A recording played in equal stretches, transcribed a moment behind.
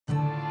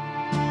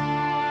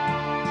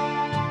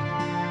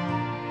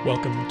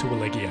welcome to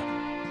Wallachia.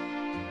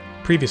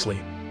 Previously,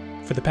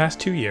 for the past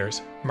 2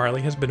 years, Marley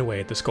has been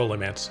away at the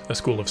Scholomance, a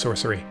school of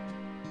sorcery.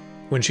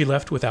 When she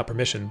left without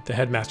permission, the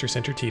headmaster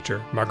sent her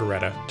teacher,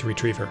 Margareta, to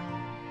retrieve her.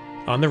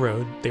 On the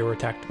road, they were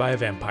attacked by a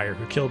vampire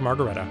who killed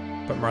Margareta,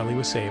 but Marley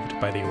was saved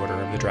by the Order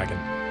of the Dragon.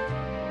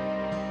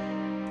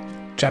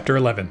 Chapter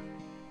 11.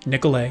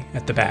 Nicolay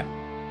at the Vat.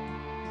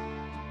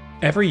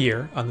 Every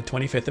year, on the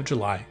 25th of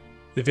July,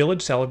 the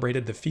village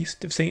celebrated the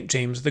Feast of St.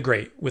 James the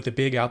Great with a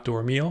big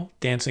outdoor meal,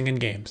 dancing, and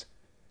games.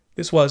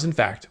 This was, in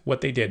fact,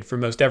 what they did for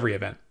most every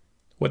event.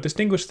 What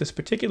distinguished this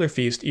particular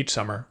feast each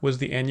summer was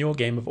the annual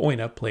game of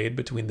Oina played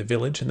between the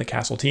village and the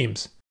castle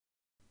teams.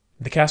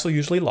 The castle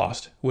usually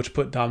lost, which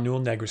put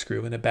Domnul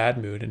Negrescru in a bad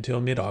mood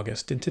until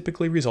mid-August and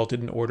typically resulted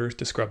in orders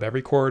to scrub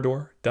every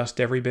corridor, dust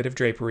every bit of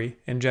drapery,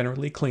 and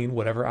generally clean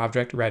whatever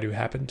object Radu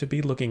happened to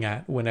be looking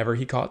at whenever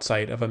he caught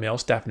sight of a male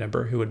staff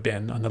member who had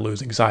been on the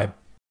losing side.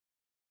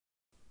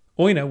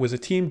 Oina was a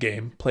team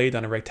game played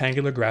on a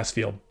rectangular grass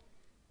field.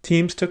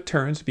 Teams took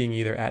turns being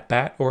either at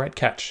bat or at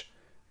catch.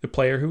 The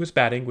player who was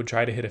batting would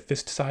try to hit a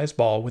fist-sized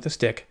ball with a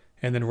stick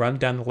and then run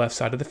down the left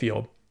side of the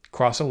field,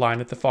 cross a line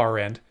at the far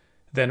end,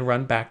 then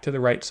run back to the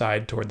right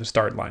side toward the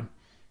start line.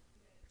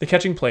 The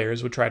catching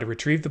players would try to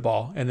retrieve the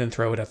ball and then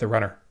throw it at the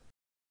runner.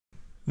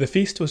 The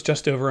feast was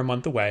just over a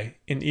month away,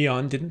 and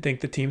Ion didn't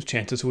think the team's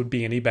chances would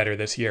be any better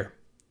this year.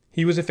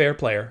 He was a fair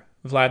player.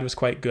 Vlad was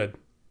quite good.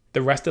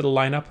 The rest of the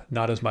lineup,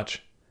 not as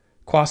much.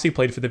 Kwasi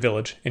played for the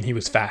village, and he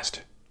was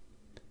fast.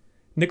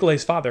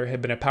 Nicolay's father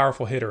had been a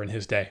powerful hitter in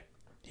his day.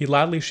 He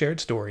loudly shared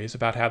stories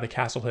about how the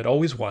castle had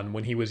always won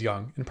when he was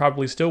young, and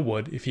probably still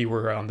would if he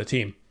were on the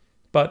team.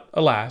 But,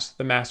 alas,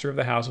 the master of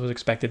the house was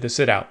expected to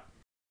sit out.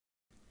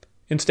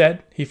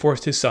 Instead, he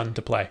forced his son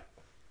to play.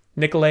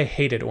 Nicolay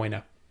hated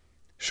Oina.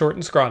 Short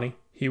and scrawny,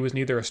 he was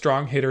neither a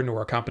strong hitter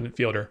nor a competent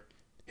fielder.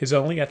 His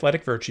only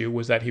athletic virtue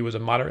was that he was a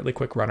moderately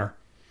quick runner.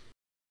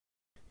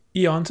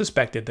 Ion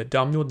suspected that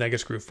Domnul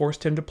Negrescru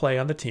forced him to play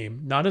on the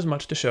team not as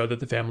much to show that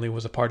the family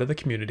was a part of the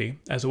community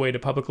as a way to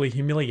publicly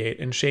humiliate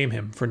and shame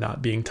him for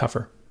not being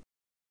tougher.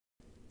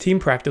 Team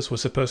practice was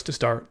supposed to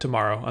start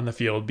tomorrow on the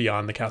field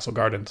beyond the castle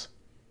gardens.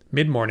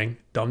 Mid-morning,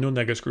 Domnul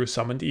Negrescru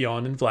summoned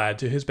Ion and Vlad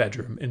to his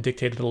bedroom and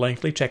dictated a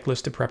lengthy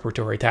checklist of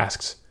preparatory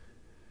tasks.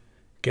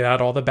 Get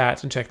out all the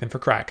bats and check them for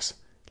cracks.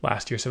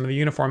 Last year some of the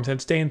uniforms had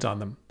stains on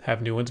them.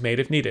 Have new ones made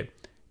if needed.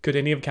 Could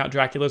any of Count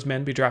Dracula's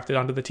men be drafted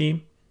onto the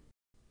team?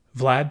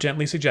 Vlad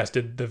gently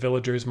suggested the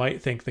villagers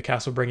might think the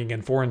castle bringing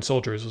in foreign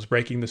soldiers was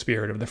breaking the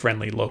spirit of the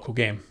friendly local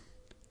game.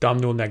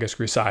 Domnul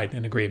Negrescru sighed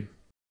and agreed.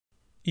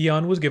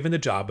 Ion was given the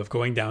job of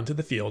going down to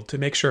the field to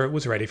make sure it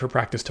was ready for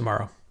practice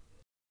tomorrow.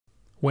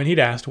 When he'd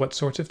asked what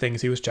sorts of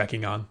things he was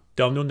checking on,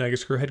 Domnul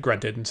Negrescru had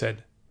grunted and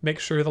said, "Make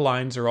sure the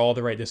lines are all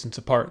the right distance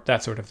apart,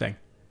 that sort of thing."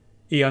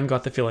 Ion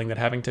got the feeling that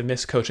having to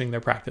miss coaching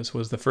their practice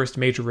was the first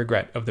major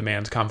regret of the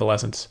man's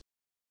convalescence.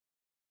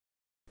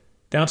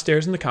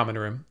 Downstairs in the common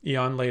room,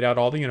 Ion laid out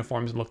all the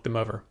uniforms and looked them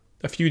over.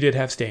 A few did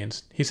have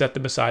stains. He set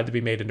them aside to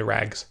be made into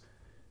rags.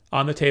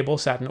 On the table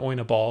sat an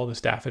Oina ball the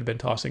staff had been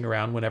tossing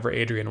around whenever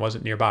Adrian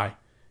wasn't nearby.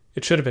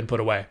 It should have been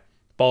put away.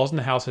 Balls in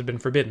the house had been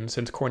forbidden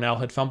since Cornell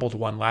had fumbled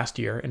one last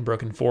year and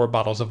broken 4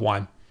 bottles of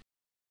wine.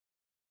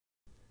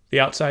 The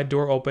outside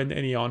door opened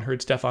and Ion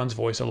heard Stefan's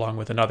voice along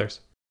with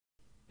another's.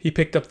 He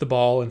picked up the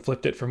ball and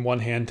flipped it from one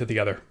hand to the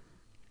other.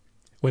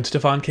 When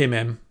Stefan came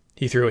in,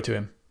 he threw it to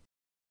him.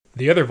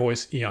 The other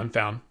voice, Ion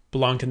found,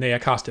 belonged to Nea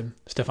Kostin,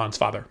 Stefan's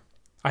father.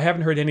 "I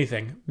haven't heard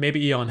anything.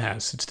 Maybe Ion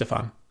has," said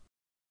Stefan.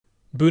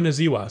 "Buna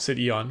Ziwa," said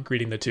Ion,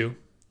 greeting the two.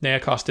 Nea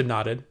Kostin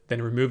nodded, then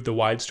removed the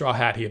wide straw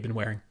hat he had been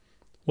wearing.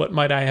 "What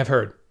might I have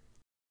heard?"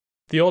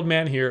 "The old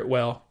man here,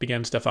 well,"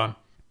 began Stefan.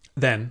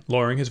 Then,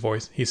 lowering his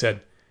voice, he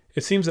said,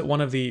 "It seems that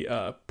one of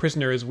the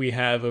prisoners we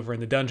have over in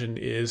the dungeon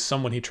is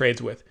someone he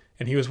trades with,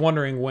 and he was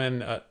wondering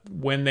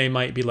when they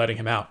might be letting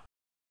him out."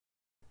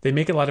 "They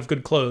make a lot of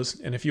good clothes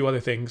and a few other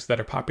things that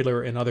are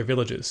popular in other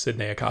villages," said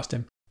Nea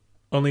Kostin.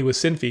 "Only with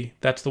Sinfi,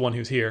 that's the one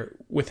who's here,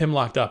 with him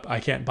locked up, I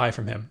can't buy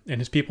from him,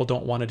 and his people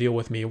don't want to deal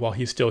with me while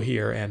he's still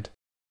here, and—"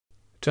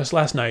 Just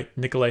last night,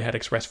 Nicolay had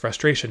expressed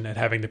frustration at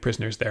having the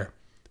prisoners there.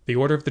 The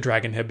Order of the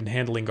Dragon had been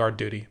handling guard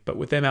duty, but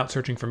with them out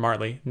searching for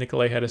Marley,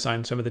 Nicolay had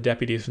assigned some of the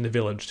deputies from the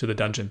village to the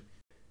dungeon.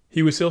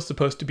 He was still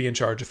supposed to be in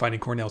charge of finding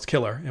Cornell's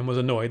killer, and was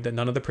annoyed that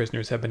none of the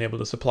prisoners had been able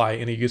to supply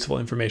any useful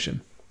information.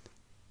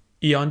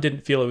 Ion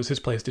didn't feel it was his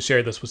place to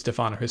share this with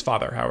Stefan or his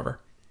father, however.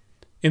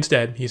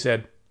 Instead, he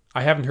said,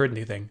 "I haven't heard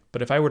anything,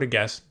 but if I were to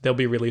guess, they'll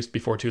be released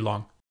before too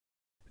long.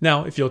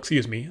 Now, if you'll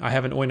excuse me, I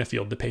have an Oina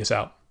field to pace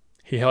out."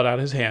 He held out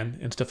his hand,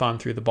 and Stefan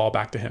threw the ball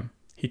back to him.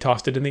 He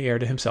tossed it in the air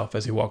to himself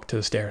as he walked to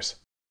the stairs.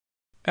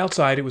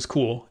 Outside it was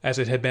cool, as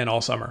it had been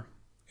all summer.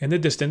 In the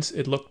distance,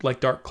 it looked like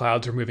dark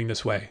clouds were moving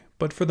this way,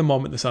 but for the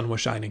moment the sun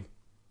was shining.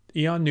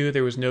 Ion knew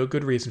there was no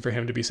good reason for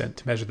him to be sent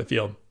to measure the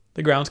field.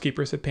 The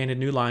groundskeepers had painted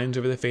new lines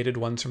over the faded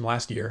ones from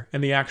last year,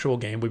 and the actual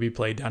game would be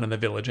played down in the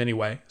village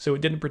anyway, so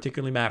it didn't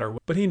particularly matter.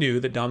 But he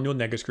knew that Domnul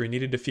Negrescru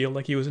needed to feel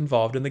like he was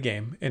involved in the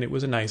game, and it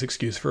was a nice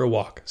excuse for a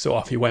walk, so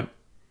off he went.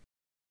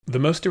 The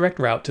most direct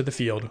route to the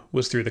field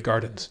was through the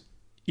gardens.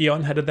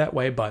 Eon headed that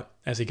way, but,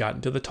 as he got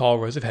into the tall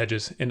rows of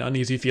hedges, an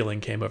uneasy feeling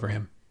came over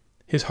him.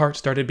 His heart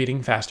started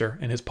beating faster,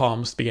 and his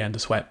palms began to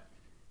sweat.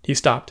 He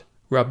stopped,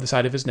 rubbed the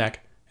side of his neck,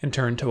 and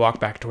turned to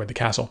walk back toward the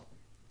castle.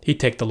 He'd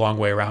take the long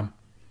way around.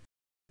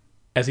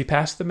 As he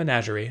passed the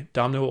menagerie,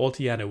 Domno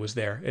Oltianu was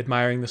there,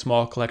 admiring the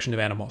small collection of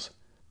animals.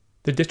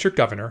 The district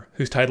governor,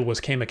 whose title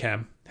was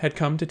Kamakam, had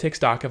come to take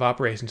stock of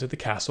operations at the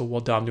castle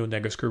while Domno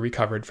Negrescu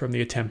recovered from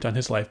the attempt on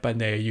his life by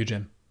Nea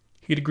Eugen.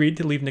 He'd agreed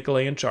to leave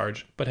Nikolay in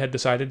charge, but had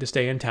decided to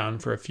stay in town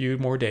for a few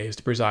more days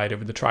to preside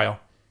over the trial.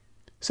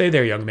 "Say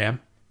there, young man."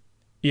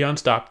 Eon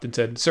stopped and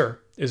said, "Sir,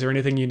 is there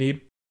anything you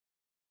need?"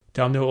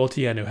 Domno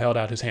Oltianu held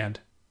out his hand.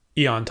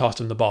 Eon tossed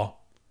him the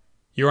ball.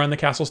 "You're on the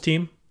castle's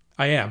team?"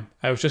 "I am.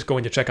 I was just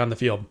going to check on the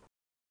field."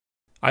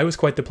 "I was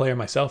quite the player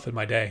myself in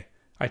my day.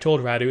 I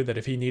told Radu that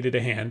if he needed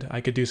a hand,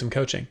 I could do some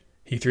coaching."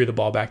 He threw the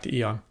ball back to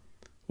Eon.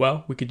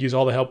 "Well, we could use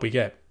all the help we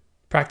get.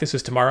 Practice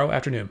is tomorrow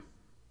afternoon."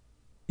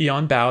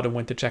 Eon bowed and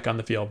went to check on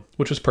the field,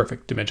 which was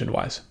perfect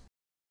dimension-wise.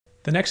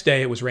 The next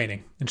day it was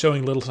raining, and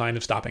showing little sign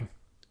of stopping.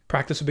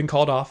 Practice had been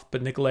called off,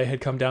 but Nikolay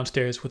had come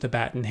downstairs with a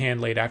bat in hand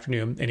late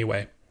afternoon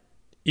anyway.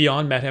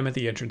 Eon met him at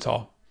the entrance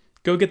hall.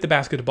 "Go get the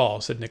basket of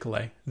balls," said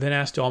Nikolay, then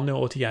asked Domno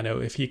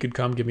Oltianu if he could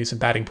come give me some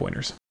batting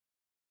pointers.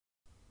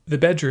 The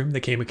bedroom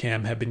the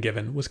Kamakam had been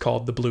given was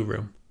called the Blue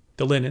Room.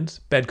 The linens,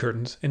 bed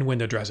curtains, and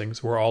window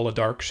dressings were all a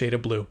dark shade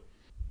of blue.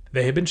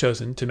 They had been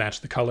chosen to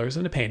match the colors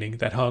in a painting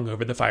that hung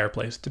over the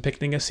fireplace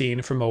depicting a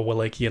scene from a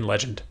Wallachian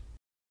legend.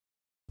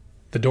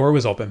 The door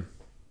was open.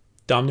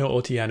 Domno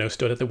Oltianu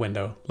stood at the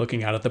window,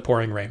 looking out at the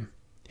pouring rain.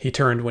 He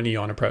turned when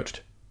Eon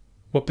approached.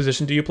 "What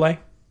position do you play?"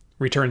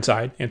 "Return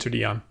side," answered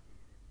Eon.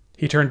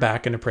 He turned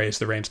back and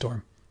appraised the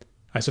rainstorm.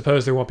 "I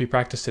suppose there won't be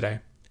practice today.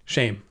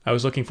 Shame. I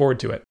was looking forward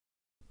to it."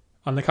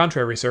 "On the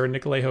contrary, sir,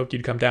 Nikolay hoped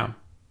you'd come down."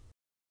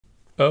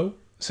 "Oh,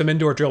 some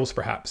indoor drills,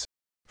 perhaps.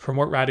 From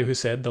what Radu has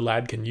said, the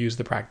lad can use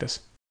the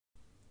practice."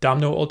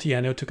 Domno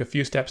Oltianu took a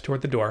few steps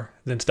toward the door,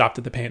 then stopped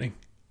at the painting.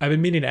 "I've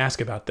been meaning to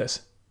ask about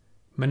this."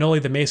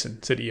 "Manoli the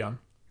mason," said Eon.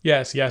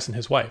 Yes, and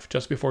his wife,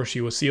 just before she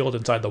was sealed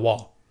inside the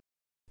wall."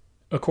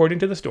 According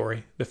to the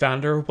story, the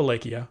founder of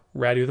Wallachia,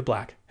 Radu the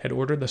Black, had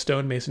ordered the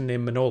stonemason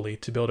named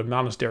Manoli to build a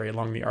monastery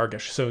along the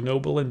Argesh, so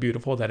noble and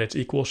beautiful that its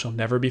equal shall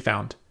never be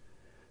found.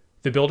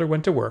 The builder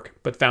went to work,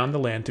 but found the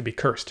land to be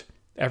cursed.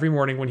 Every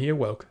morning when he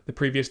awoke, the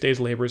previous day's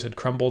labors had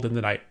crumbled in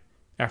the night.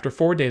 After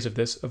 4 days of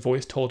this, a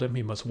voice told him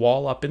he must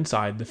wall up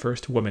inside the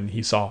first woman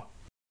he saw.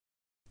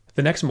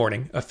 The next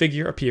morning, a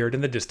figure appeared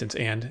in the distance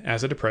and,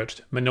 as it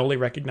approached, Manoli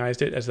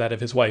recognized it as that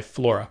of his wife,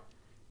 Flora.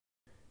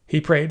 He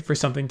prayed for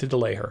something to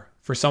delay her,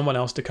 for someone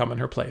else to come in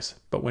her place,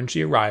 but when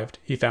she arrived,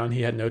 he found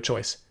he had no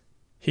choice.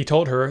 He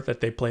told her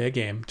that they'd play a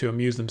game to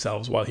amuse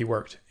themselves while he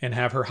worked, and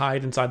have her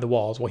hide inside the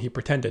walls while he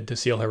pretended to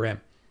seal her in.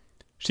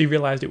 She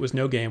realized it was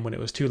no game when it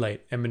was too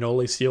late, and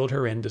Manoli sealed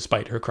her in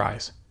despite her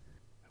cries.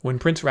 When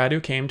Prince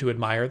Radu came to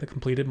admire the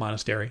completed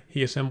monastery,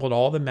 he assembled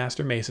all the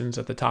master masons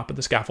at the top of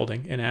the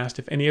scaffolding and asked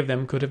if any of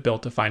them could have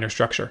built a finer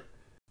structure.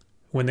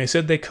 When they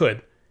said they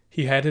could,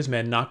 he had his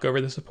men knock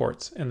over the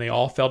supports, and they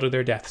all fell to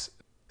their deaths,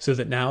 so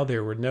that now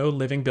there were no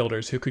living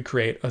builders who could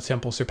create a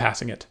temple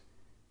surpassing it.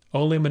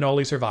 Only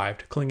Manoli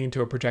survived, clinging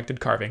to a projected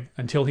carving,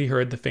 until he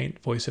heard the faint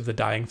voice of the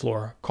dying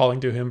Flora calling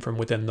to him from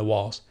within the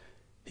walls.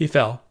 He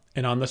fell,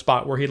 and on the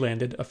spot where he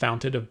landed, a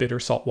fountain of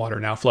bitter salt water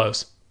now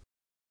flows.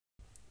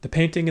 The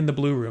painting in the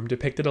Blue Room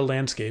depicted a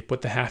landscape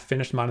with the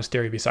half-finished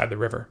monastery beside the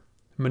river.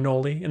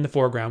 Manoli, in the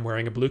foreground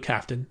wearing a blue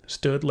kaftan,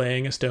 stood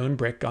laying a stone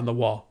brick on the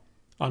wall.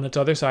 On its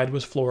other side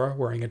was Flora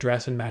wearing a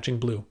dress in matching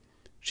blue.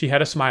 She had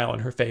a smile on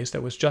her face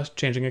that was just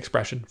changing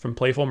expression from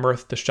playful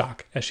mirth to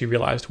shock as she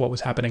realized what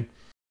was happening.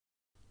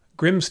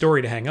 "Grim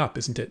story to hang up,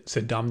 isn't it?"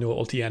 said Domno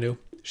Oltianu.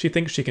 "She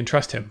thinks she can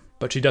trust him,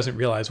 but she doesn't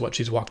realize what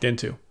she's walked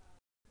into."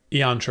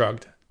 Eon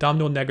shrugged.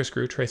 Domno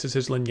Negrescu traces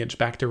his lineage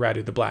back to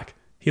Radu the Black.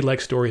 He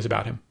likes stories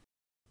about him.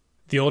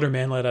 The older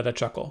man let out a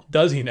chuckle.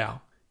 "Does he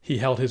now?" He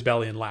held his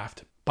belly and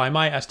laughed. "By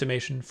my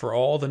estimation, for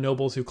all the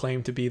nobles who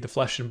claim to be the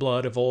flesh and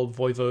blood of old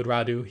Voivode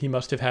Radu, he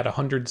must have had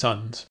 100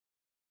 sons."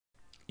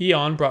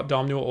 Eon brought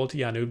Domno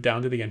Oltianu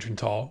down to the entrance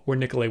hall, where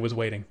Nikolay was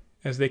waiting.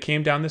 As they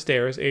came down the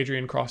stairs,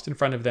 Adrian crossed in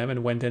front of them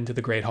and went into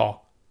the great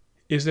hall.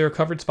 "Is there a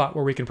covered spot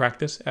where we can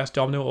practice?" asked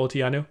Domno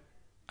Oltianu.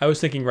 "I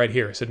was thinking right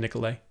here," said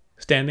Nikolay.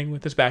 Standing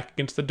with his back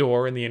against the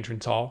door in the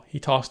entrance hall, he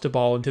tossed a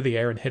ball into the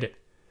air and hit it.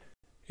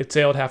 It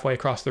sailed halfway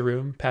across the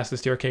room, past the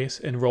staircase,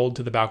 and rolled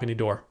to the balcony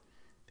door.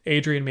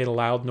 Adrian made a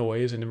loud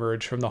noise and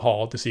emerged from the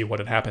hall to see what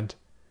had happened.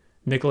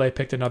 Nikolay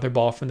picked another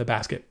ball from the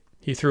basket.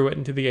 He threw it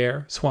into the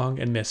air, swung,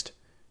 and missed.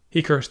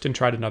 He cursed and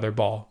tried another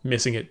ball,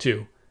 missing it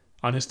too.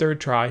 On his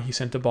third try, he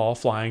sent a ball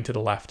flying to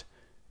the left.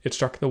 It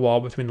struck the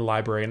wall between the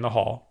library and the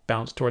hall,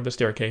 bounced toward the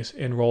staircase,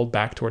 and rolled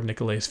back toward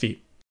Nikolay's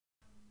feet.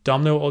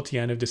 Domno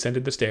Oltianu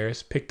descended the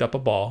stairs, picked up a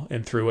ball,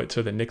 and threw it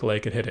so that Nikolay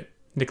could hit it.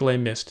 Nikolay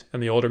missed,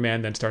 and the older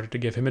man then started to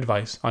give him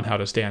advice on how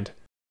to stand.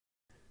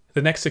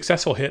 The next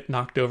successful hit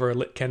knocked over a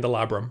lit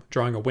candelabrum,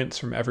 drawing a wince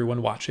from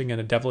everyone watching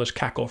and a devilish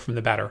cackle from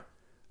the batter.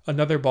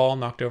 Another ball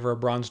knocked over a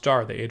bronze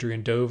jar that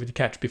Adrian dove to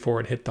catch before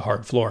it hit the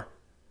hard floor.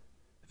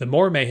 The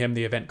more mayhem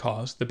the event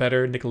caused, the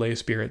better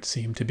Nicolet's spirits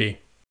seemed to be.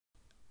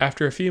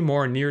 After a few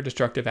more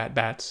near-destructive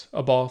at-bats,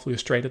 a ball flew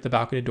straight at the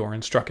balcony door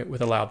and struck it with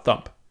a loud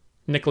thump.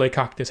 Nicolet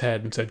cocked his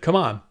head and said, "Come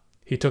on!"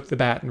 He took the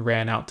bat and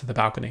ran out to the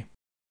balcony.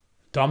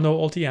 Domno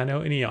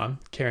Oltiano and Ion,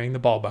 carrying the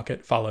ball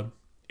bucket, followed.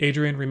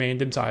 Adrian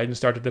remained inside and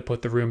started to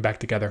put the room back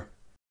together.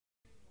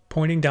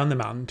 Pointing down the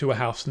mountain to a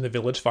house in the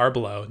village far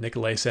below,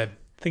 Nicolet said,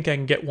 "Think I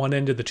can get one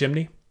end of the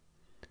chimney?"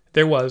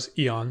 There was,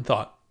 Ion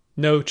thought,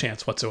 no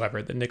chance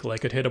whatsoever that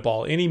Nicolet could hit a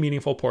ball any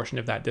meaningful portion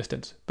of that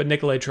distance, but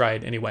Nicolet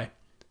tried anyway.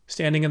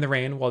 Standing in the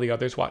rain while the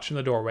others watched from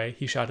the doorway,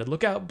 he shouted,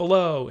 "Look out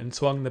below!" and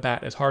swung the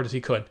bat as hard as he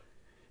could.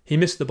 He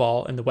missed the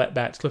ball, and the wet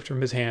bat slipped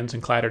from his hands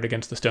and clattered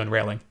against the stone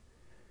railing.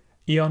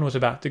 Ion was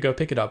about to go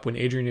pick it up when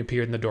Adrian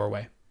appeared in the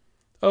doorway.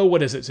 "Oh,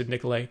 what is it?" said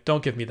Nicolet.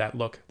 "Don't give me that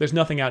look. There's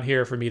nothing out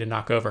here for me to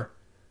knock over."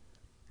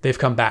 "They've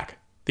come back.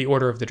 The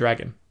Order of the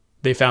Dragon.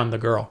 They found the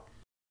girl."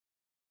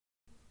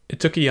 It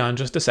took Ion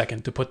just a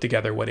second to put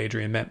together what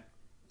Adrian meant.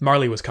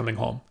 Marley was coming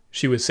home.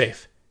 She was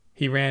safe.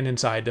 He ran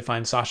inside to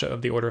find Sasha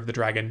of the Order of the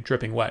Dragon,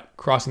 dripping wet,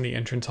 crossing the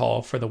entrance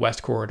hall for the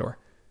west corridor.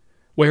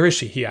 "Where is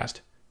she?" he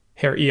asked.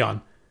 "Herr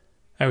Ion.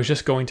 I was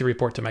just going to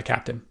report to my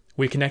captain.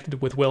 We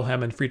connected with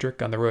Wilhelm and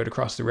Friedrich on the road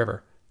across the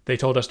river. They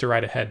told us to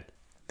ride ahead.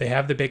 They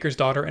have the baker's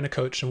daughter in a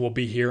coach and will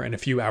be here in a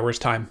few hours'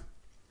 time."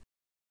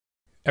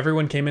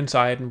 Everyone came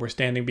inside and were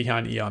standing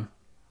behind Ion.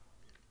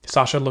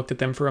 Sasha looked at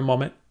them for a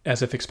moment,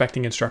 as if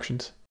expecting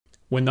instructions.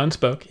 When none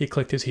spoke, he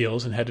clicked his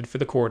heels and headed for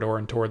the corridor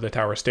and toward the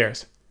tower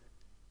stairs.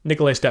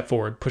 Nicolet stepped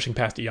forward, pushing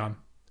past Ion.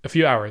 "A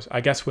few hours, I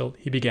guess we'll,"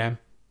 he began.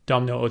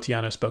 Domno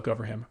Otiano spoke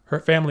over him.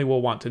 "Her family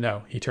will want to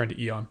know." He turned to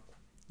Ion.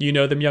 "You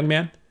know them, young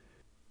man?"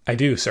 "I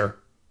do, sir."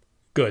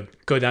 "Good.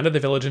 Go down to the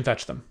village and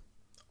fetch them."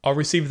 "I'll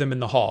receive them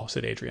in the hall,"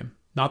 said Adrian.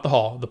 "Not the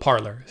hall, the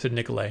parlor," said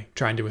Nicolet,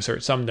 trying to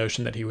assert some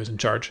notion that he was in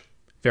charge.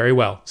 "Very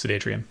well," said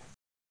Adrian.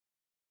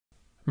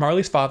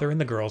 Marley's father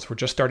and the girls were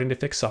just starting to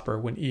fix supper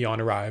when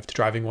Ion arrived,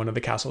 driving one of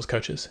the castle's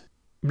coaches.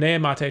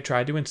 Neamate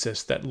tried to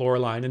insist that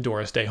Laureline and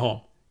Dora stay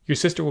home. "Your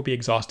sister will be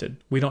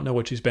exhausted. We don't know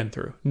what she's been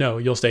through. No,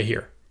 you'll stay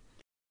here."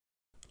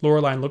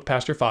 Laureline looked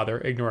past her father,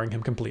 ignoring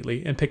him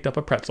completely, and picked up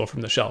a pretzel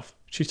from the shelf.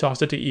 She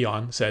tossed it to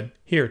Ion, said,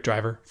 "Here,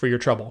 driver, for your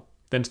trouble,"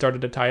 then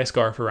started to tie a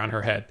scarf around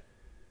her head.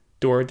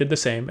 Dora did the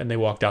same, and they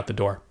walked out the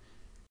door.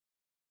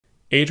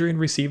 Adrian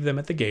received them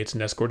at the gates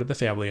and escorted the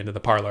family into the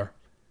parlor.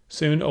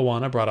 Soon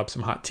Oana brought up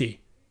some hot tea.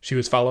 She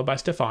was followed by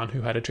Stefan,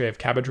 who had a tray of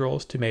cabbage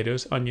rolls,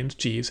 tomatoes, onions,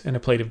 cheese, and a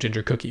plate of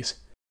ginger cookies.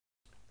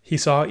 He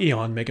saw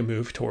Ion make a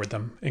move toward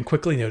them, and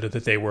quickly noted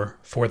that they were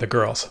for the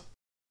girls.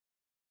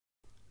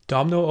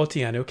 Domno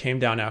Otiano came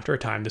down after a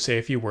time to say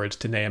a few words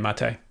to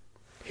Neamate.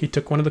 He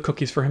took one of the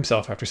cookies for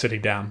himself after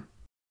sitting down.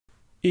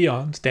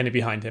 Ion, standing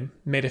behind him,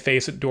 made a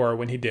face at Dora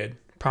when he did,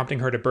 prompting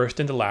her to burst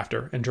into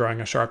laughter and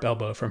drawing a sharp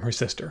elbow from her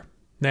sister.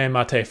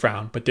 Neamate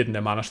frowned, but didn't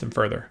admonish them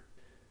further.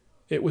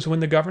 It was when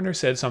the governor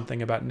said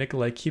something about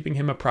Nicolet keeping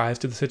him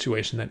apprised of the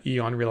situation that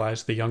Ion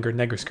realized the younger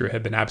Negrescu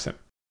had been absent.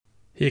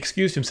 He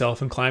excused himself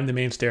and climbed the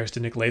main stairs to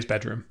Nicolet's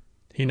bedroom.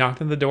 He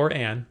knocked on the door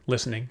and,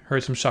 listening,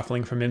 heard some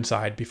shuffling from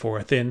inside before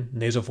a thin,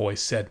 nasal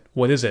voice said,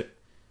 "What is it?"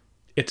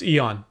 "It's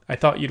Ion. I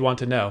thought you'd want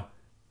to know."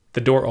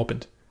 The door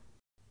opened.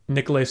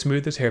 Nicolet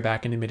smoothed his hair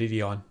back and admitted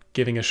Ion,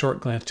 giving a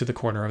short glance to the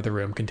corner of the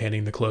room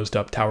containing the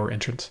closed-up tower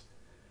entrance.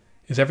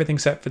 "Is everything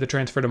set for the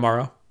transfer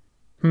tomorrow?"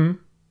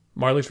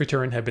 Marley's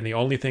return had been the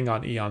only thing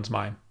on Ion's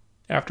mind.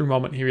 After a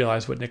moment, he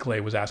realized what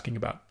Nicolet was asking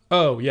about.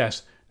 "Oh,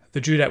 yes. The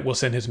Judet will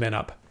send his men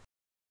up."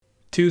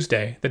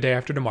 Tuesday, the day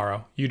after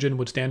tomorrow, Eugen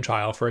would stand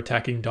trial for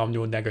attacking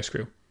Domnul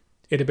Negrescu.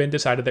 It had been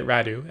decided that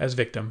Radu, as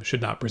victim,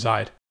 should not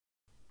preside.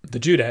 The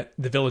Judet,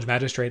 the village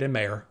magistrate and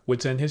mayor,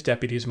 would send his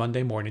deputies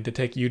Monday morning to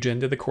take Eugen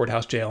to the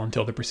courthouse jail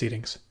until the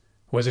proceedings.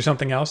 "Was there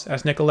something else?"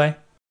 asked Nicolet.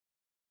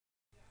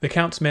 "The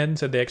Count's men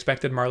said they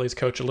expected Marley's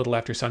coach a little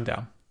after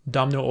sundown.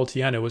 Domno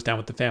Oltiano was down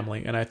with the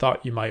family, and I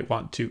thought you might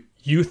want to—"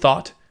 "You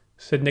thought?"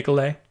 said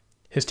Nicolet.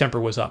 His temper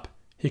was up.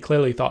 He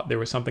clearly thought there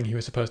was something he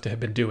was supposed to have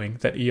been doing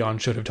that Ion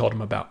should have told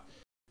him about.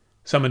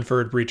 Some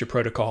inferred breach of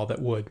protocol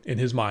that would, in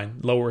his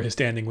mind, lower his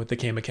standing with the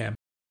Kamakan.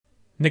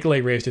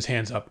 Nicolet raised his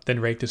hands up,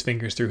 then raked his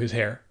fingers through his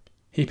hair.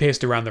 He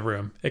paced around the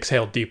room,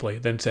 exhaled deeply,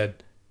 then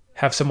said,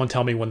 "Have someone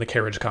tell me when the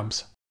carriage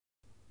comes."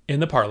 In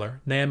the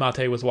parlor,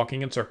 Neamate was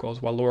walking in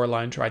circles while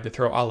Laureline tried to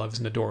throw olives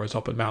into Dora's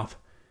open mouth.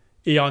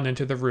 Ion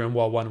entered the room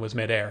while one was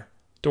mid-air.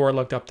 Dora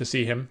looked up to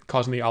see him,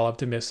 causing the olive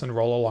to miss and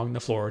roll along the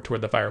floor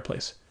toward the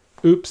fireplace.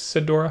 "Oops,"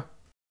 said Dora.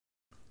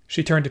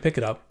 She turned to pick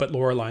it up, but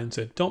Laureline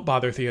said, "Don't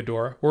bother,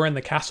 Theodora. We're in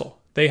the castle.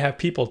 They have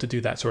people to do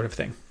that sort of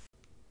thing."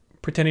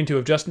 Pretending to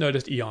have just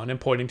noticed Ion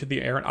and pointing to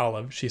the errant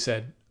olive, she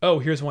said, "Oh,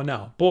 here's one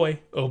now.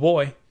 Boy, oh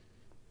boy."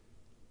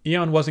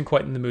 Ion wasn't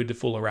quite in the mood to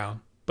fool around,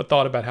 but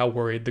thought about how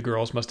worried the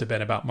girls must have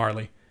been about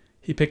Marley.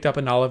 He picked up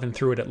an olive and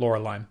threw it at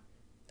Laureline.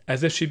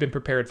 As if she'd been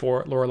prepared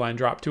for it, Laureline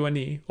dropped to a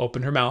knee,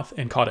 opened her mouth,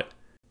 and caught it.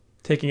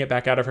 Taking it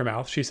back out of her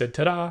mouth, she said,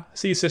 "Ta-da!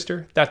 See,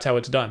 sister, that's how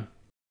it's done."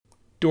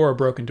 Dora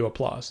broke into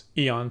applause.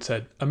 Ion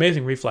said,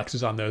 "Amazing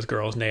reflexes on those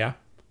girls, Nea."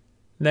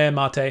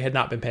 Neamate had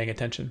not been paying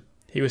attention.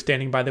 He was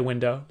standing by the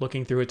window,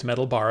 looking through its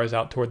metal bars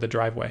out toward the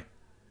driveway.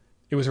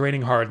 It was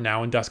raining hard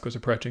now and dusk was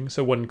approaching,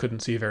 so Wooden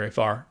couldn't see very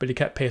far, but he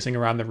kept pacing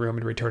around the room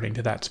and returning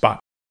to that spot.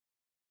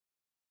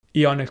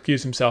 Ion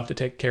excused himself to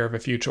take care of a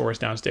few chores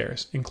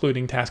downstairs,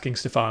 including tasking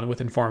Stefan with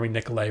informing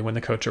Nikolay when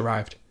the coach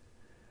arrived.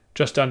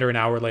 Just under an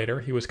hour later,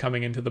 he was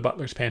coming into the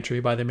butler's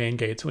pantry by the main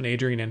gates when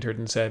Adrian entered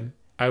and said,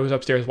 "I was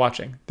upstairs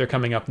watching. They're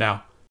coming up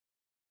now."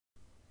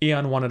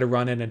 Ion wanted to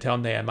run in and tell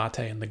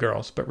Neamate and the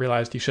girls, but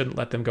realized he shouldn't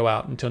let them go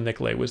out until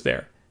Nikolay was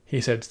there.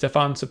 He said,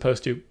 "Stefan's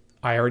supposed to—"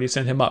 "I already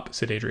sent him up,"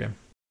 said Adrian.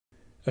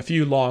 A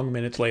few long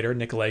minutes later,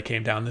 Nikolay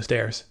came down the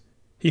stairs.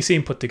 He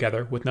seemed put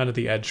together, with none of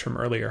the edge from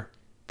earlier.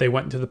 They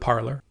went into the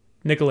parlor.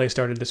 Nikolay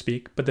started to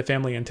speak, but the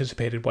family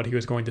anticipated what he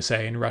was going to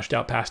say and rushed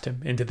out past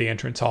him, into the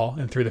entrance hall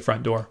and through the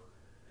front door.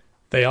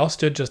 They all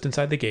stood just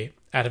inside the gate,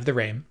 out of the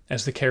rain,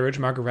 as the carriage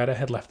Margareta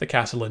had left the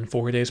castle in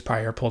 4 days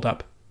prior pulled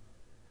up.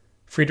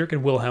 Friedrich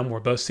and Wilhelm were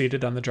both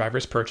seated on the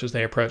driver's perch as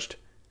they approached.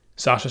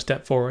 Sasha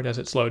stepped forward as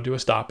it slowed to a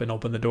stop and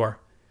opened the door.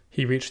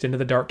 He reached into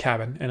the dark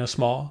cabin, and a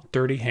small,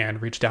 dirty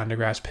hand reached down to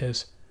grasp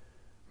his.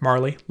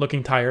 Marley,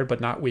 looking tired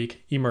but not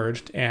weak,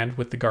 emerged and,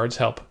 with the guard's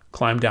help,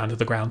 climbed down to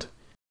the ground.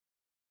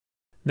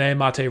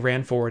 Neamate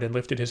ran forward and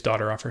lifted his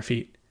daughter off her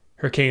feet.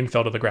 Her cane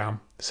fell to the ground.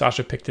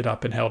 Sasha picked it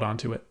up and held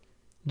onto it.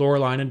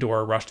 Loreline and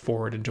Dora rushed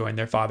forward and joined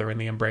their father in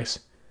the embrace.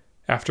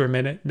 After a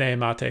minute,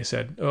 Neamate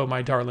said, "Oh,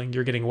 my darling,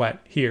 you're getting wet.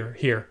 Here,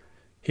 here."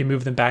 He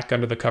moved them back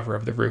under the cover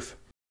of the roof.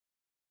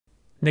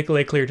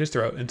 Nikolay cleared his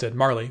throat and said,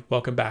 "Marley,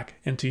 welcome back.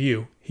 And to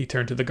you," he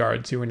turned to the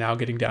guards who were now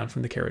getting down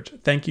from the carriage.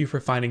 "Thank you for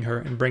finding her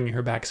and bringing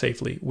her back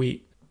safely.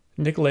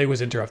 Nikolay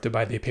was interrupted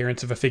by the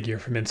appearance of a figure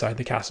from inside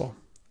the castle.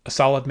 A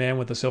solid man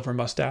with a silver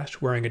mustache,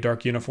 wearing a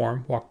dark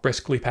uniform, walked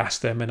briskly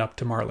past them and up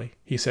to Marley.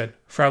 He said,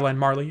 "Fraulein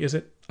Marley, is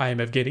it? I am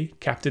Evgeny,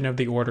 captain of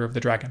the Order of the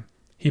Dragon."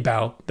 He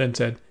bowed, then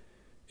said,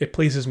 "It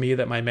pleases me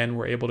that my men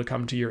were able to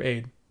come to your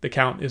aid. The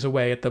Count is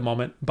away at the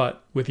moment,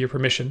 but, with your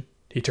permission,"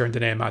 he turned to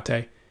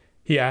Neamate,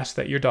 "he asks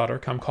that your daughter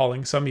come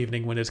calling some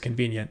evening when it is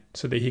convenient,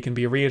 so that he can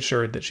be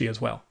reassured that she is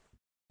well."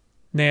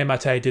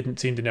 Neamate didn't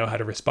seem to know how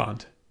to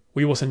respond.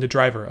 "We will send a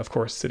driver, of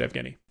course," said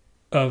Evgeny.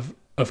 Of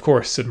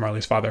course," said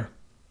Marley's father.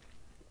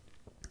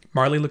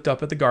 Marley looked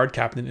up at the guard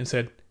captain and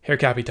said, "Herr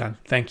Capitan,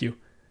 thank you.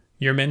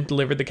 Your men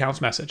delivered the Count's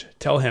message.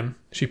 Tell him,"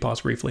 she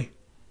paused briefly,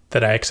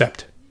 "that I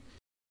accept."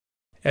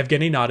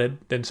 Evgeny nodded,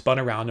 then spun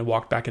around and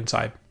walked back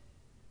inside.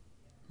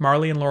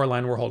 Marley and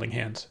Loreline were holding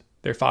hands.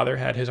 Their father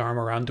had his arm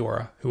around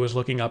Dora, who was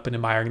looking up and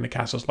admiring the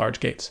castle's large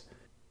gates.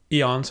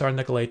 Ion saw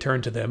Nikolay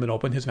turn to them and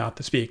opened his mouth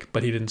to speak,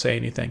 but he didn't say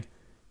anything.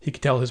 He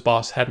could tell his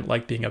boss hadn't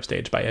liked being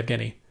upstaged by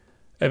Evgeny.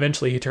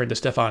 Eventually he turned to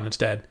Stefan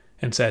instead,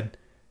 and said,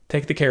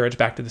 "Take the carriage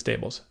back to the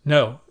stables."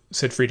 "No,"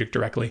 said Friedrich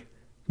directly.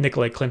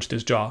 Nikolay clenched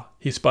his jaw.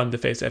 He spun to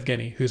face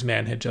Evgeny, whose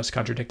man had just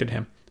contradicted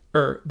him.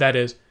 That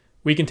is,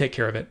 we can take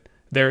care of it.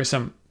 There are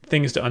some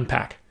things to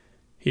unpack."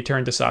 He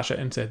turned to Sasha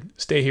and said,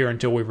 "Stay here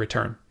until we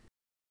return."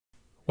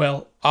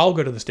 "Well, I'll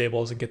go to the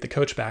stables and get the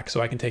coach back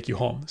so I can take you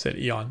home," said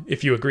Ion.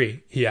 "If you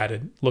agree," he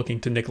added, looking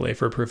to Nikolay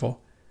for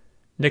approval.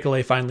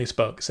 Nikolay finally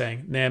spoke,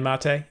 saying,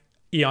 "Neamate,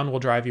 Ion will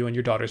drive you and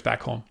your daughters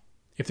back home.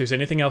 If there's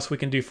anything else we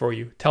can do for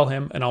you, tell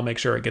him and I'll make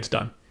sure it gets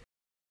done."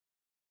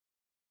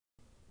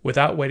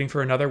 Without waiting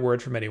for another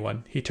word from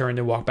anyone, he turned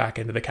and walked back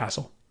into the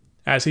castle.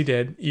 As he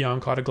did,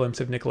 Ion caught a glimpse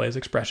of Nikolay's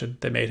expression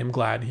that made him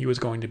glad he was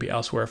going to be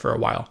elsewhere for a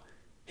while.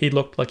 He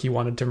looked like he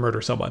wanted to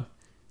murder someone.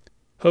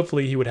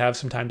 Hopefully he would have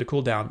some time to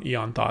cool down,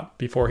 Ion thought,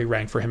 before he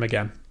rang for him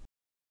again.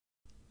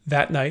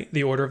 That night,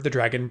 the Order of the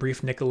Dragon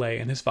briefed Nikolay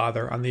and his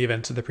father on the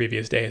events of the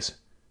previous days.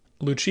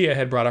 Lucia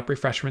had brought up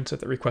refreshments at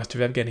the request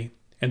of Evgeny,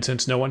 and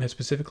since no one had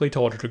specifically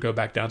told her to go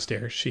back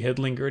downstairs, she had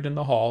lingered in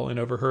the hall and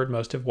overheard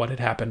most of what had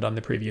happened on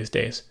the previous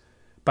days.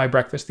 By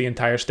breakfast, the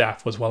entire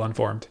staff was well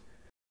informed.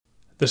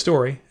 The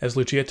story, as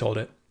Lucia told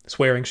it,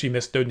 swearing she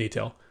missed no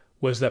detail,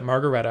 was that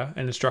Margareta,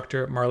 an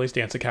instructor at Marley's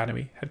dance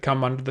academy, had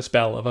come under the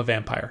spell of a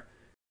vampire.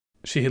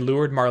 She had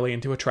lured Marley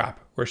into a trap,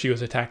 where she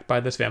was attacked by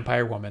this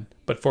vampire woman,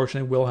 but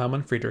fortunately Wilhelm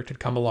and Friedrich had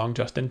come along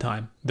just in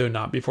time, though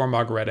not before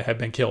Margareta had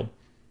been killed.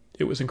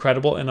 It was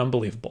incredible and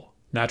unbelievable.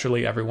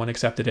 Naturally, everyone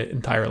accepted it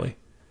entirely.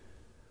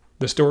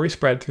 The story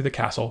spread through the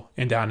castle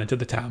and down into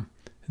the town.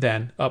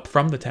 Then, up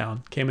from the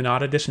town, came an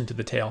odd addition to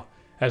the tale,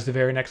 as the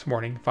very next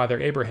morning Father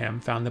Abraham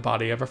found the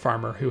body of a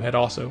farmer who had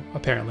also,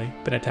 apparently,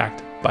 been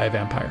attacked by a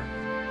vampire.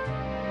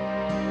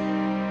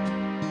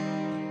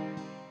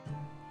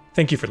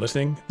 Thank you for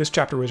listening. This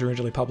chapter was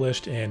originally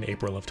published in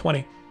April of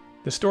 20.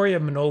 The story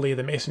of Manoli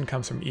the Mason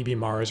comes from E.B.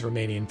 Marr's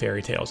Romanian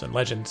fairy tales and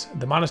legends.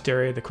 The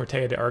monastery, the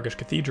Cortea de Argeș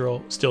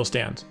Cathedral, still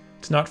stands.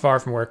 It's not far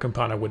from where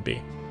Câmpana would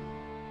be.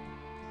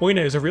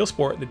 Oina is a real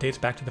sport that dates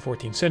back to the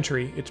 14th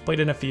century. It's played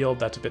in a field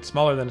that's a bit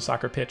smaller than a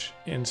soccer pitch.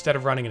 Instead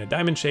of running in a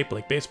diamond shape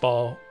like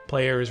baseball,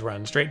 players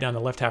run straight down the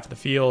left half of the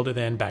field and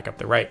then back up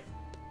the right.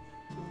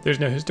 There's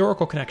no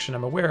historical connection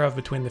I'm aware of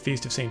between the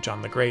Feast of St.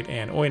 John the Great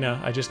and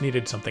Oina. I just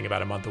needed something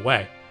about a month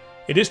away.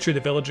 It is true the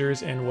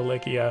villagers in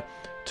Wallachia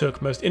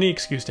took most any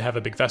excuse to have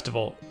a big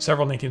festival.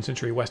 Several 19th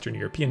century Western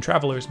European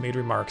travelers made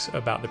remarks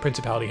about the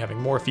principality having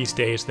more feast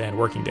days than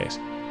working days.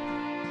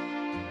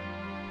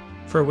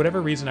 For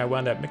whatever reason, I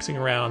wound up mixing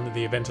around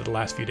the events of the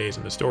last few days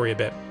in the story a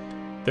bit.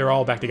 They're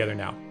all back together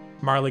now.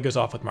 Marley goes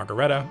off with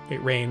Margareta,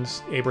 it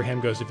rains,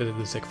 Abraham goes to visit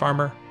the sick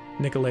farmer,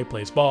 Nicolay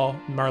plays ball,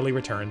 Marley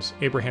returns,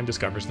 Abraham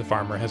discovers the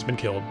farmer has been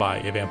killed by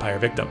a vampire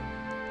victim.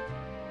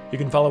 You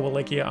can follow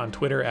Wallachia on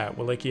Twitter at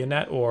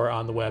WallachiaNet or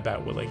on the web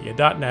at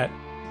wallachia.net.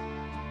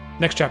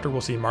 Next chapter we'll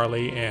see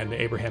Marley and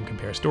Abraham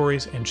compare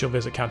stories, and she'll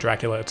visit Count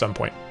Dracula at some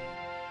point.